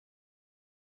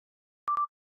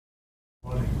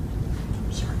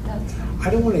that time? I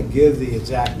don't want to give the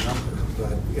exact number,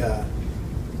 but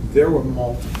there were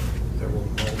multiple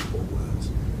wounds,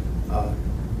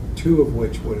 two of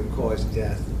which would have caused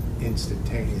death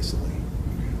instantaneously.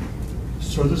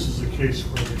 So this is a case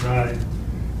where the guy,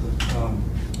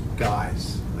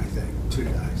 Guys, I think, two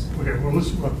guys. okay, well,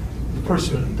 listen, the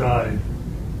person that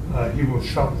died, he was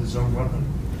shot with his own weapon.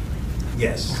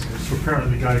 Yes. Okay, so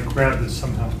apparently the guy grabbed it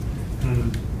somehow,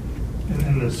 and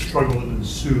in the struggle that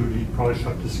ensued, he probably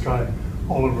shot this guy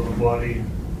all over the body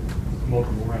with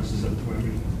multiple rounds. Is that the way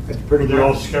we? That's pretty They're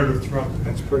all much, scattered throughout.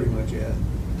 that's pretty much it.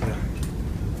 Yeah.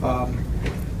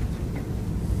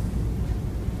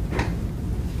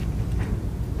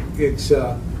 It's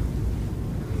a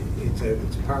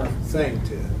powerful thing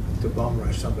to bum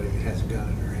rush somebody that has a gun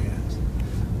in their hands.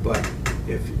 But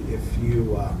if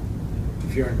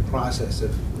you're in the process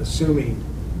of assuming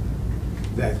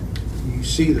that you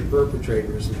see the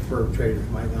perpetrators and the perpetrators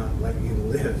might not let you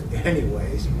live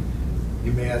anyways,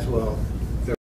 you may as well